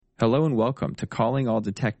Hello and welcome to Calling All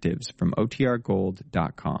Detectives from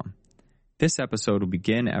OTRGold.com. This episode will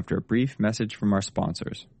begin after a brief message from our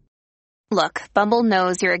sponsors. Look, Bumble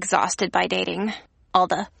knows you're exhausted by dating. All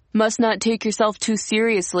the, must not take yourself too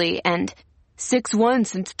seriously, and 6'1"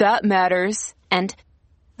 since that matters, and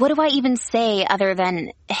what do I even say other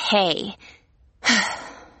than, hey?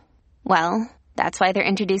 Well, that's why they're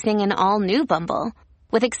introducing an all-new Bumble,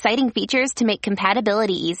 with exciting features to make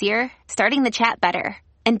compatibility easier, starting the chat better,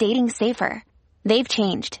 and dating safer. They've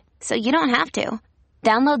changed, so you don't have to.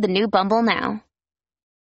 Download the new Bumble now.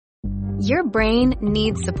 Your brain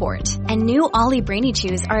needs support, and new Ollie Brainy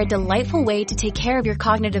Chews are a delightful way to take care of your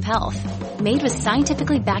cognitive health. Made with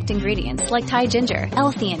scientifically backed ingredients like Thai ginger,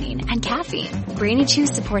 L-theanine, and caffeine, Brainy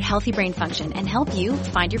Chews support healthy brain function and help you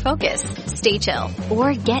find your focus, stay chill,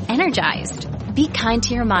 or get energized. Be kind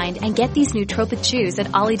to your mind and get these nootropic chews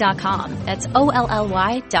at ollie.com. That's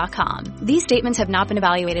OLLY.com. These statements have not been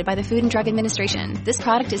evaluated by the Food and Drug Administration. This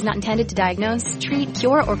product is not intended to diagnose, treat,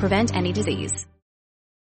 cure, or prevent any disease.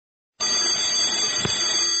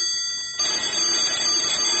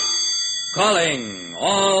 Calling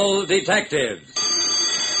all detectives.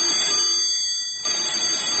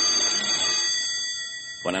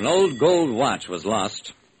 When an old gold watch was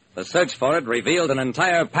lost, the search for it revealed an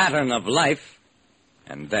entire pattern of life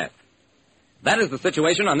and death. That is the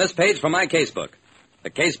situation on this page from my casebook. The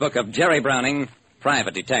casebook of Jerry Browning,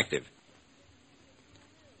 private detective.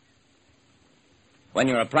 When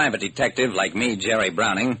you're a private detective like me, Jerry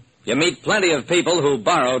Browning, you meet plenty of people who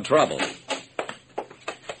borrow trouble.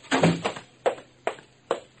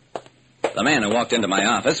 The man who walked into my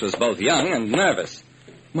office was both young and nervous.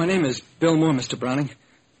 My name is Bill Moore, Mr. Browning.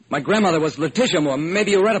 My grandmother was Letitia Moore.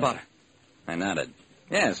 Maybe you read about her. I nodded.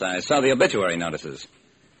 Yes, I saw the obituary notices.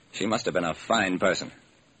 She must have been a fine person.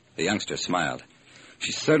 The youngster smiled.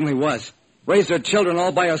 She certainly was. Raised her children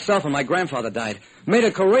all by herself when my grandfather died. Made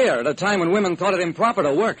a career at a time when women thought it improper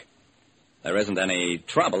to work. There isn't any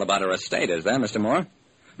trouble about her estate, is there, Mr. Moore?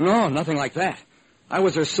 No, nothing like that. I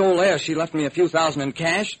was her sole heir. She left me a few thousand in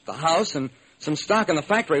cash, the house, and some stock in the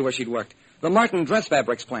factory where she'd worked. The Martin Dress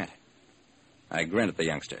Fabrics plant. I grinned at the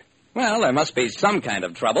youngster. Well, there must be some kind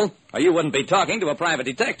of trouble, or you wouldn't be talking to a private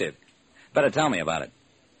detective. Better tell me about it.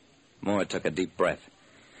 Moore took a deep breath.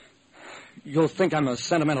 You'll think I'm a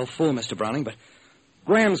sentimental fool, Mr. Browning, but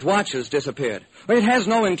Graham's watch has disappeared. It has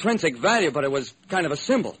no intrinsic value, but it was kind of a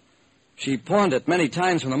symbol. She pawned it many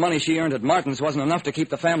times when the money she earned at Martin's wasn't enough to keep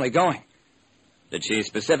the family going. Did she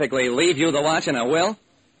specifically leave you the watch in a will?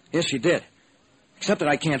 Yes, she did. Except that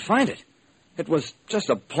I can't find it. It was just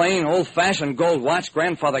a plain, old-fashioned gold watch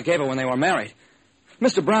Grandfather gave her when they were married.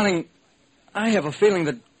 Mr. Browning, I have a feeling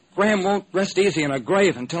that Graham won't rest easy in her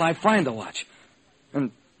grave until I find the watch.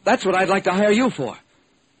 And that's what I'd like to hire you for.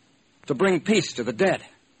 To bring peace to the dead.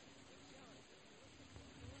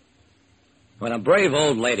 When a brave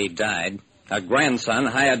old lady died, her grandson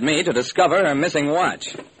hired me to discover her missing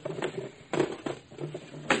watch.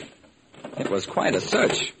 It was quite a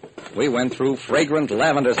search. We went through fragrant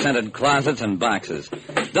lavender-scented closets and boxes,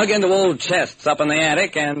 dug into old chests up in the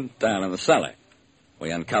attic and down in the cellar. We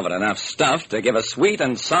uncovered enough stuff to give a sweet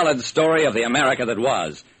and solid story of the America that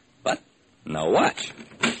was, but no watch.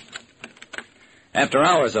 After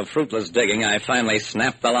hours of fruitless digging, I finally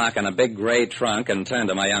snapped the lock on a big gray trunk and turned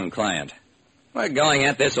to my young client. We're going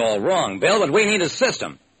at this all wrong, Bill, but we need a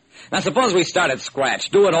system. Now, suppose we start at scratch,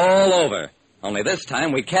 do it all over. Only this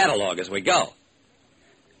time we catalog as we go.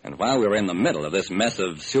 And while we were in the middle of this mess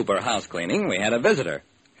of super house cleaning, we had a visitor.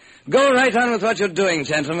 Go right on with what you're doing,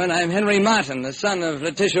 gentlemen. I'm Henry Martin, the son of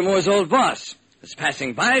Letitia Moore's old boss. Was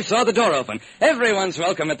passing by, saw the door open. Everyone's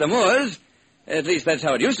welcome at the Moores. At least that's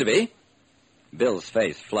how it used to be. Bill's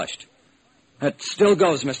face flushed. It still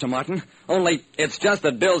goes, Mr. Martin. Only it's just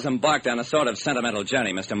that Bill's embarked on a sort of sentimental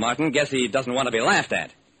journey, Mr. Martin. Guess he doesn't want to be laughed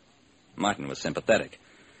at. Martin was sympathetic.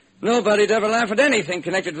 Nobody'd ever laugh at anything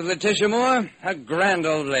connected with Letitia Moore. A grand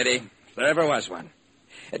old lady, if there ever was one.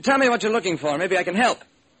 Tell me what you're looking for. Maybe I can help.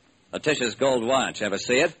 Letitia's gold watch. Ever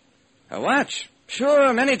see it? A watch?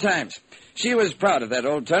 Sure, many times. She was proud of that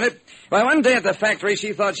old turnip. Why, one day at the factory,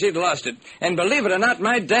 she thought she'd lost it. And believe it or not,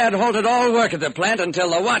 my dad halted all work at the plant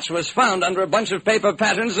until the watch was found under a bunch of paper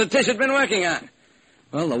patterns Letitia'd been working on.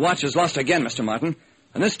 Well, the watch is lost again, Mr. Martin.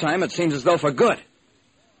 And this time it seems as though for good.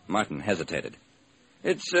 Martin hesitated.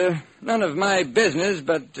 It's none of my business,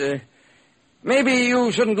 but maybe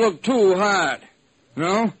you shouldn't look too hard.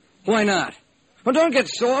 No? Why not? Well, don't get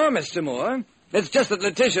sore, Mr. Moore. It's just that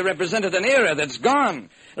Letitia represented an era that's gone.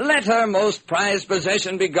 Let her most prized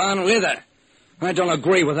possession be gone with her. I don't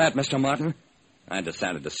agree with that, Mr. Martin. I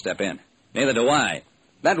decided to step in. Neither do I.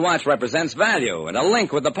 That watch represents value and a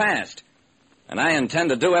link with the past. And I intend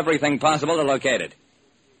to do everything possible to locate it.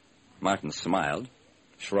 Martin smiled,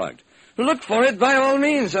 shrugged. Look for it by all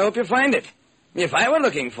means. I hope you find it. If I were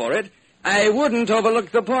looking for it, I wouldn't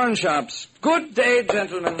overlook the pawn shops. Good day,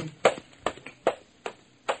 gentlemen.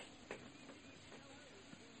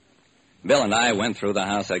 Bill and I went through the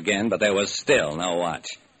house again, but there was still no watch.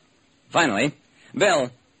 Finally,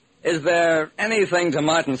 Bill, is there anything to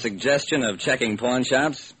Martin's suggestion of checking pawn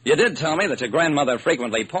shops? You did tell me that your grandmother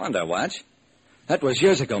frequently pawned her watch. That was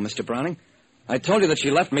years ago, Mr. Browning. I told you that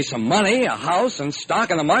she left me some money, a house, and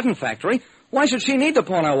stock in the Martin factory. Why should she need to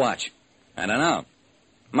pawn her watch? I don't know.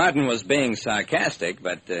 Martin was being sarcastic,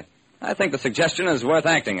 but I think the suggestion is worth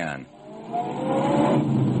acting on.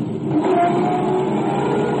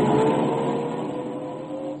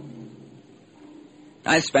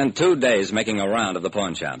 I spent 2 days making a round of the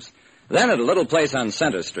pawn shops. Then at a little place on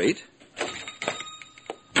Center Street.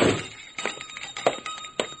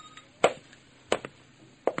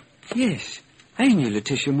 Yes, I knew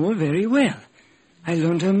Letitia Moore very well. I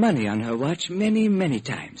loaned her money on her watch many, many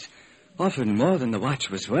times. Often more than the watch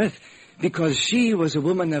was worth, because she was a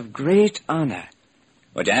woman of great honor.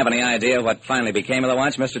 Would you have any idea what finally became of the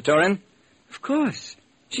watch, Mr. Turin? Of course.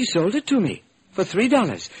 She sold it to me for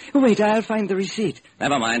 $3. Wait, I'll find the receipt.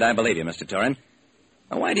 Never mind, I believe you, Mr. Turin.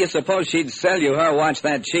 Now, why do you suppose she'd sell you her watch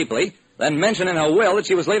that cheaply, then mention in her will that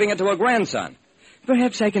she was leaving it to her grandson?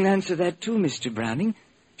 Perhaps I can answer that too, Mr. Browning.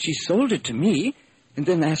 She sold it to me, and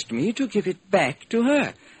then asked me to give it back to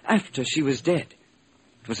her after she was dead.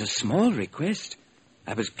 It was a small request.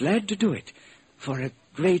 I was glad to do it for a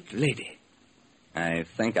great lady. I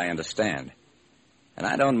think I understand. And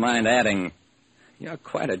I don't mind adding, you're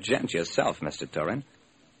quite a gent yourself, Mr. Turin.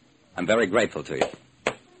 I'm very grateful to you.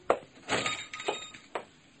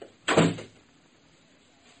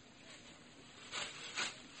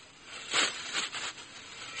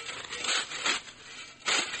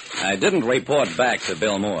 I didn't report back to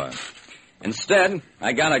Bill Moore. Instead,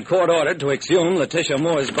 I got a court order to exhume Letitia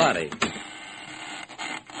Moore's body.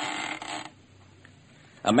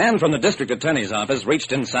 A man from the district attorney's office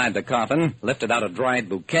reached inside the coffin, lifted out a dried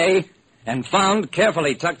bouquet, and found,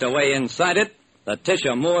 carefully tucked away inside it,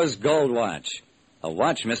 Letitia Moore's gold watch. A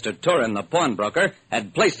watch Mr. Turin, the pawnbroker,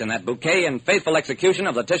 had placed in that bouquet in faithful execution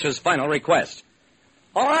of Letitia's final request.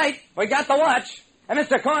 All right, we got the watch. And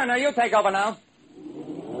Mr. Coroner, you take over now.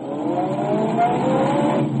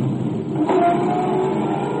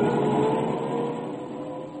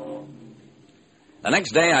 The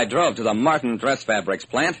next day, I drove to the Martin Dress Fabrics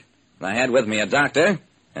plant, and I had with me a doctor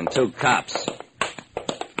and 2 cops.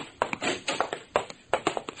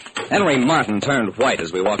 Henry Martin turned white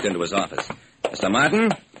as we walked into his office. Mr.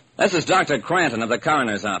 Martin, this is Dr. Cranton of the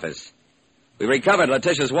coroner's office. We recovered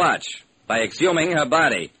Letitia's watch by exhuming her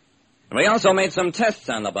body. And we also made some tests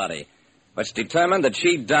on the body, which determined that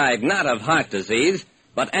she died not of heart disease,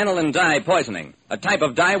 but aniline dye poisoning, a type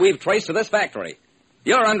of dye we've traced to this factory.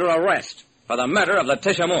 You're under arrest for the murder of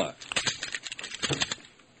Letitia Moore.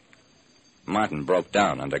 Martin broke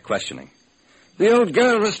down under questioning. The old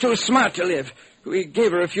girl was too smart to live. We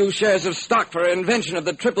gave her a few shares of stock for her invention of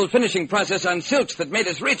the triple finishing process on silks that made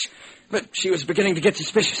us rich, but she was beginning to get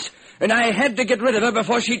suspicious, and I had to get rid of her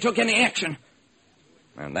before she took any action.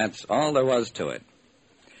 And that's all there was to it.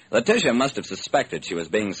 Letitia must have suspected she was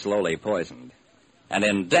being slowly poisoned. And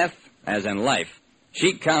in death, as in life,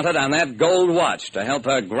 she counted on that gold watch to help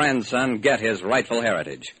her grandson get his rightful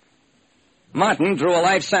heritage. Martin drew a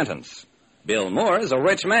life sentence. Bill Moore is a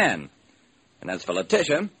rich man. And as for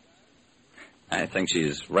Letitia, I think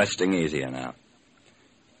she's resting easier now.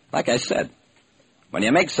 Like I said, when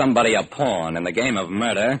you make somebody a pawn in the game of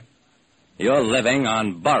murder, you're living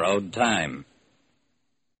on borrowed time.